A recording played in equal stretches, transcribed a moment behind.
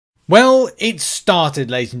Well, it started,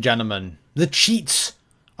 ladies and gentlemen. The cheats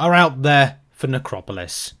are out there for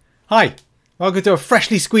Necropolis. Hi, welcome to a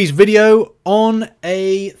freshly squeezed video on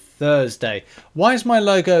a Thursday. Why is my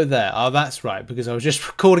logo there? Oh, that's right, because I was just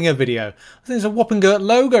recording a video. I think there's a Whoppingurt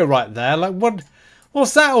logo right there. Like,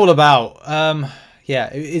 what's that all about? Yeah,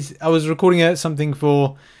 I was recording something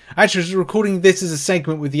for... Actually, I was recording this as a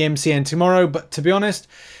segment with the MCN tomorrow, but to be honest,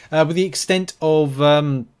 with the extent of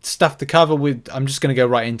stuff to cover, I'm just going to go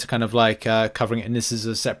right into kind of like covering it, and this is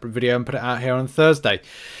a separate video and put it out here on Thursday.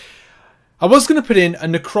 I was going to put in a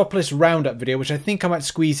Necropolis roundup video, which I think I might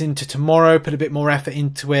squeeze into tomorrow, put a bit more effort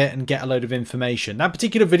into it and get a load of information. That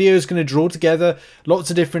particular video is going to draw together lots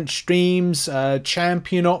of different streams,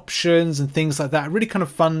 champion options and things like that. A really kind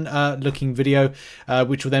of fun looking video,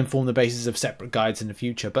 which will then form the basis of separate guides in the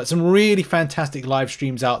future. But some really fantastic live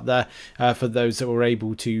streams out there for those that were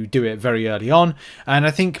able to do it very early on. And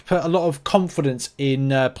I think put a lot of confidence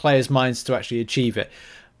in players' minds to actually achieve it.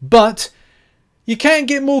 But you can't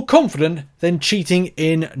get more confident than cheating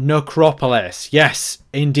in Necropolis. Yes,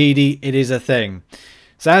 indeedy, it is a thing.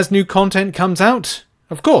 So as new content comes out,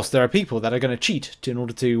 of course, there are people that are going to cheat in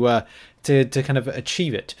order to kind of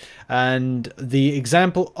achieve it. And the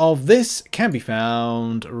example of this can be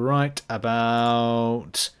found right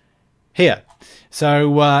about here.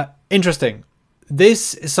 So, interesting.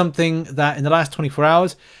 This is something that in the last 24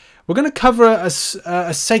 hours, we're going to cover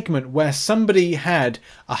a segment where somebody had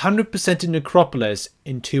 100% in Necropolis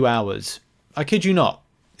in 2 hours. I kid you not.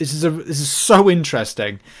 This is so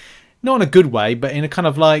interesting. Not in a good way, but in a kind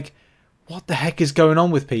of like, what the heck is going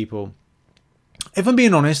on with people? If I'm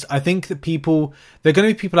being honest, I think that there are going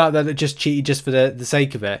to be people out there that just cheated just for the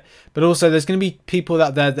sake of it. But also there's going to be people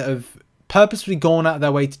out there that have purposefully gone out of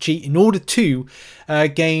their way to cheat in order to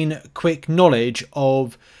gain quick knowledge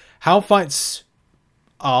of how fights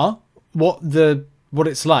are, what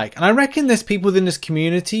it's like. And I reckon there's people within this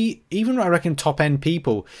community, even I reckon top end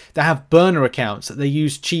people, that have burner accounts that they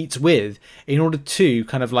use cheats with in order to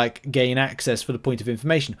kind of like gain access for the point of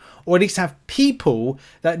information, or at least have people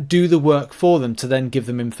that do the work for them to then give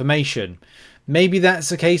them information. Maybe that's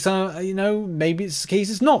the case, you know, maybe it's the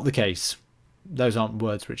case, it's not the case. Those aren't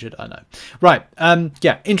words, Richard, I know. Right,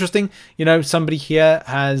 yeah, interesting. You know, somebody here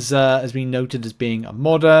has been noted as being a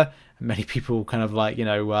modder. Many people kind of like, you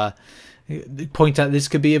know, point out this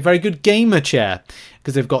could be a very good gamer chair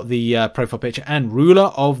because they've got the profile picture and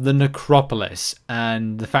ruler of the Necropolis.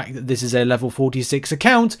 And the fact that this is a level 46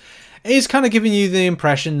 account is kind of giving you the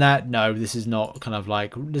impression that, no, this is not kind of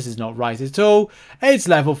like, this is not right at all. It's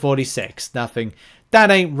level 46, nothing. That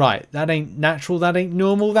ain't right. That ain't natural. That ain't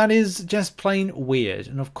normal. That is just plain weird.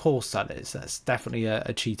 And of course that is. That's definitely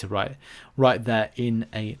a cheater right there in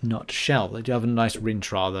a nutshell. They do have a nice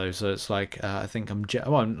Rintra though. So it's like, I think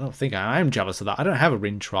well, I don't think I am jealous of that. I don't have a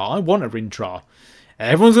Rintra. I want a Rintra.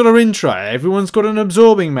 Everyone's got a Rintra. Everyone's got an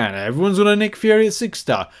Absorbing Man. Everyone's got a Nick Fury at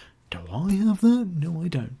 6-star. Do I have that? No, I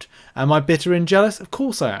don't. Am I bitter and jealous? Of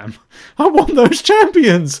course I am. I want those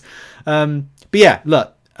champions. But yeah,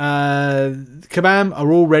 look. Kabam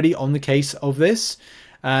are already on the case of this,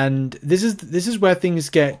 and this is where things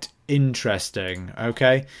get interesting.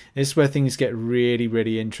 Okay, this is where things get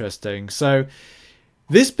really interesting. So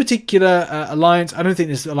this particular alliance, I don't think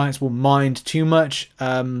this alliance will mind too much.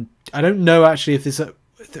 I don't know actually if this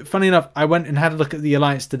funny enough, I went and had a look at the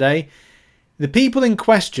alliance today. The people in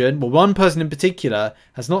question, well, one person in particular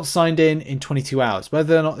has not signed in 22 hours.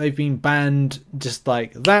 Whether or not they've been banned just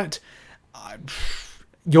like that,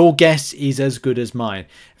 your guess is as good as mine.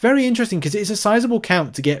 Very interesting because it's a sizable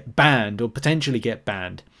count to get banned or potentially get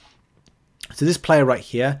banned. So this player right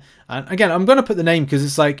here, and again, I'm going to put the name because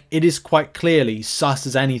it's like, it is quite clearly sus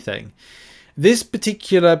as anything. This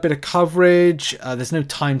particular bit of coverage, there's no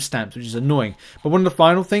timestamps, which is annoying. But one of the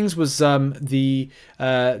final things was the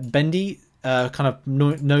Bendy kind of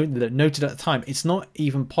noted at the time, it's not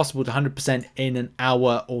even possible to 100% in an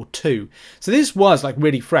hour or two. So this was like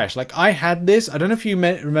really fresh. Like I had this, I don't know if you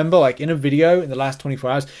remember, like in a video in the last 24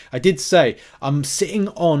 hours, I did say I'm sitting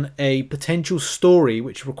on a potential story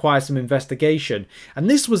which requires some investigation. And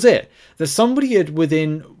this was it. That somebody had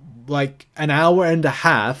within like an hour and a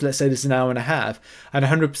half, let's say this is an hour and a half, and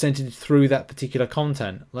 100%ed through that particular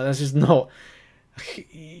content. Like that's just not...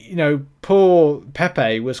 You know, poor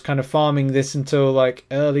Pepe was kind of farming this until like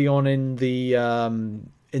early on in the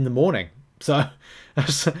morning. So,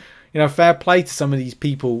 you know, fair play to some of these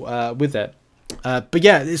people with it. But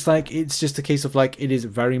yeah, it's like, it's just a case of like, it is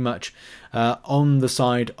very much on the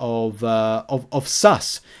side of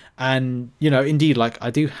sus. And, you know, indeed, like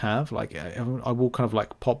I do have, like, I will kind of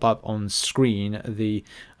like pop up on screen the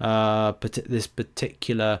this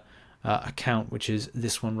particular account, which is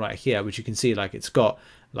this one right here, which you can see like it's got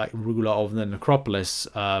like ruler of the Necropolis.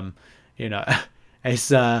 You know, it's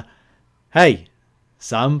hey,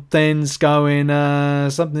 something's going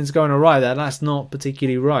awry there. That's not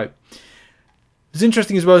particularly right. It's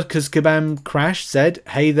interesting as well because Kabam Crash said,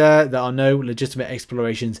 hey there are no legitimate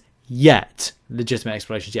explorations yet.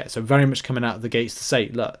 So very much coming out of the gates to say,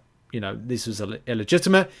 look, you know, this was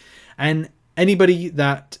illegitimate, and anybody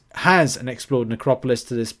that has an explored Necropolis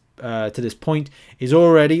to this point is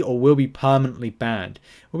already or will be permanently banned.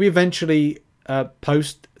 We'll be eventually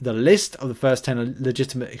post the list of the first 10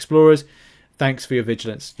 legitimate explorers. Thanks for your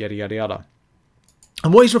vigilance, yada yada yada.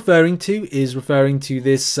 And what he's referring to is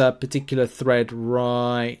this particular thread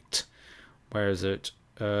right. Where is it?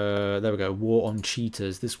 There we go. War on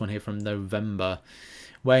Cheaters. This one here from November,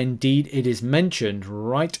 where indeed it is mentioned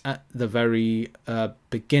right at the very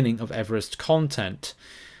beginning of Everest content.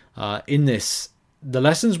 In this, the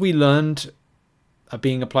lessons we learned are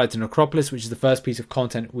being applied to Necropolis, which is the first piece of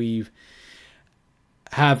content we've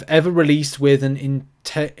ever released with an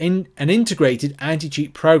integrated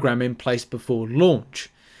anti-cheat program in place before launch.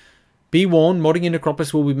 Be warned, modding in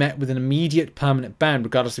Necropolis will be met with an immediate permanent ban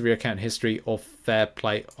regardless of your account history or fair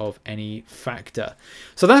play of any factor.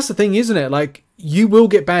 So that's the thing, isn't it? Like, you will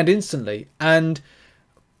get banned instantly, and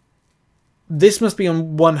this must be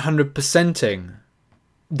on 100%ing.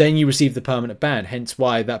 Then you receive the permanent ban, hence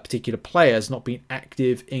why that particular player has not been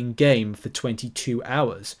active in game for 22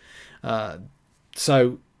 hours.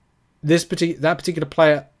 So that particular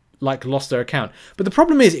player like lost their account. But the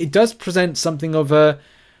problem is it does present something of an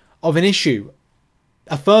issue,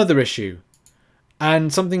 a further issue,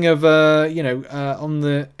 and something of on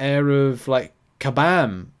the air of like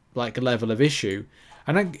Kabam, like a level of issue.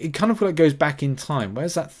 And it kind of like goes back in time.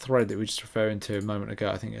 Where's that thread that we were just referring to a moment ago?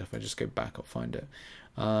 I think if I just go back, I'll find it.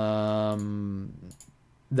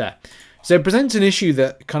 There. So it presents an issue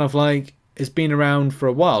that kind of like has been around for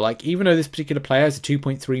a while. Like, even though this particular player has a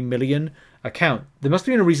 2.3 million account, there must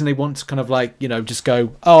be a reason they want to kind of like, you know, just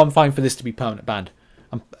go, oh, I'm fine for this to be permanent banned.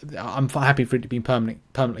 I'm happy for it to be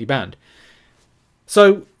permanently banned.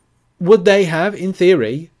 So would they have, in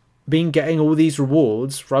theory, been getting all these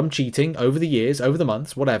rewards from cheating over the years, over the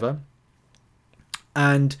months, whatever?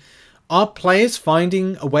 And are players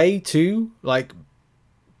finding a way to, like,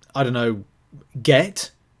 I don't know,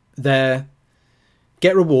 get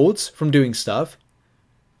rewards from doing stuff,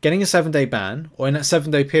 getting a 7-day ban, or in that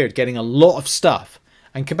 7-day period getting a lot of stuff,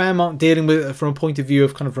 and Kabam aren't dealing with it from a point of view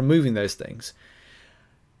of kind of removing those things?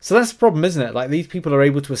 So that's the problem, isn't it? Like, these people are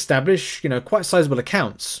able to establish, you know, quite sizable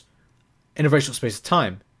accounts in a very short space of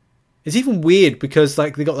time. It's even weird because,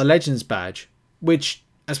 like, they got the Legends badge, which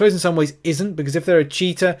I suppose in some ways isn't, because if they're a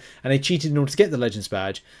cheater and they cheated in order to get the Legends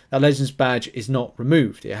badge, that Legends badge is not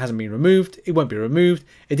removed. It hasn't been removed. It won't be removed.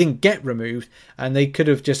 It didn't get removed, and they could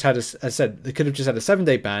have just had, as I said, they could have just had a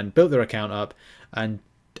 7-day ban, built their account up, and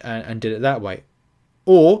did it that way.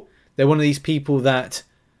 Or they're one of these people that,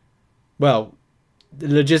 well,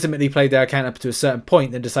 legitimately played their account up to a certain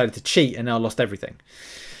point, then decided to cheat and now lost everything.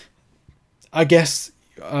 I guess,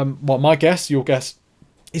 well, my guess, your guess,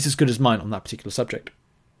 is as good as mine on that particular subject.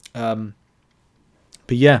 But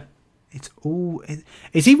yeah, it's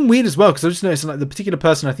even weird as well, because I just noticed, like, the particular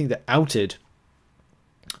person I think that outed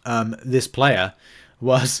this player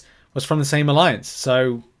was from the same alliance.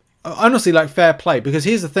 So honestly, like, fair play, because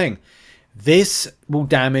here's the thing: this will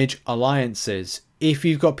damage alliances. If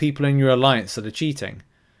you've got people in your alliance that are cheating,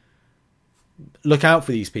 look out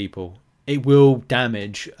for these people. It will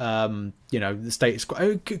damage, you know, the status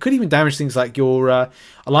quo. It could even damage things like your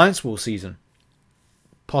Alliance War season.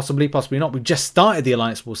 Possibly, possibly not. We've just started the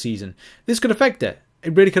Alliance War season. This could affect it.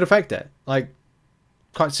 It really could affect it. Like,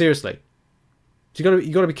 quite seriously. So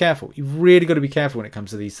you got to be careful. You've really got to be careful when it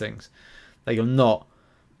comes to these things. That you're not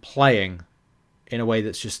playing in a way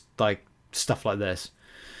that's just like stuff like this.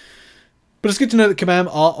 But it's good to know that Kabam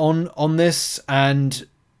are on this, and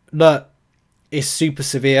look, it's super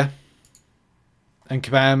severe. And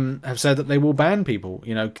Kabam have said that they will ban people.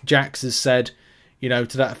 You know, Jax has said, you know,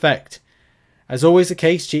 to that effect. As always the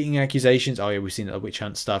case, cheating accusations. Oh yeah, we've seen the witch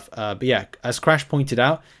hunt stuff. But yeah, as Crash pointed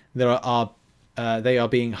out, they are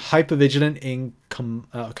being hyper vigilant in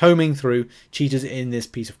combing through cheaters in this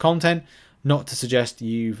piece of content. Not to suggest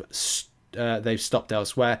they've stopped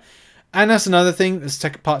elsewhere. And that's another thing. The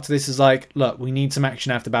second part to this is like, look, we need some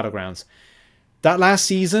action after Battlegrounds. That last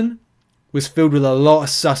season was filled with a lot of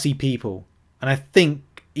sussy people. And I think,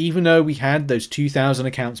 even though we had those 2,000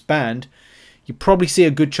 accounts banned, you probably see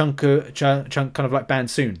a good chunk kind of like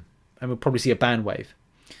banned soon. And we'll probably see a ban wave.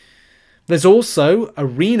 There's also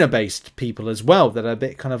arena-based people as well that are a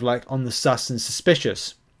bit kind of like on the sus and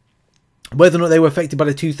suspicious. Whether or not they were affected by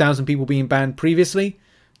the 2,000 people being banned previously,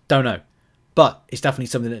 don't know. But it's definitely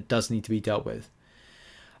something that does need to be dealt with.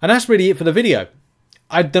 And that's really it for the video.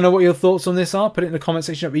 I don't know what your thoughts on this are. Put it in the comment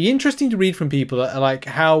section. It'd be interesting to read from people that are like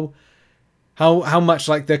how much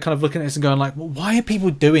like they're kind of looking at this and going like, well, why are people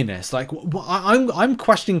doing this? Like, I'm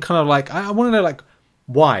questioning kind of like, I want to know like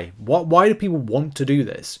why do people want to do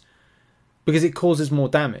this? Because it causes more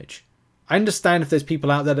damage. I understand if there's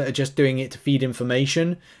people out there that are just doing it to feed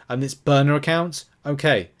information and it's burner accounts.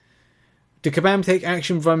 Okay. Do Kabam take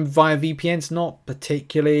action from via VPNs? Not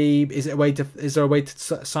particularly. Is there a way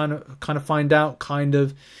to sign up, kind of find out? Kind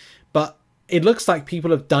of. But it looks like people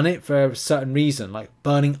have done it for a certain reason, like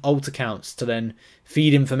burning alt accounts to then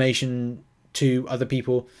feed information to other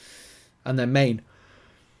people and their main.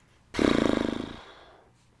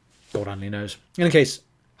 God only knows. In any case,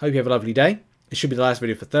 hope you have a lovely day. This should be the last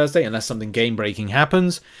video for Thursday, unless something game-breaking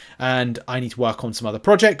happens. And I need to work on some other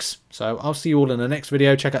projects. So I'll see you all in the next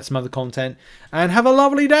video. Check out some other content. And have a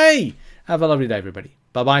lovely day. Have a lovely day, everybody.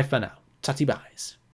 Bye-bye for now. Tutty byes.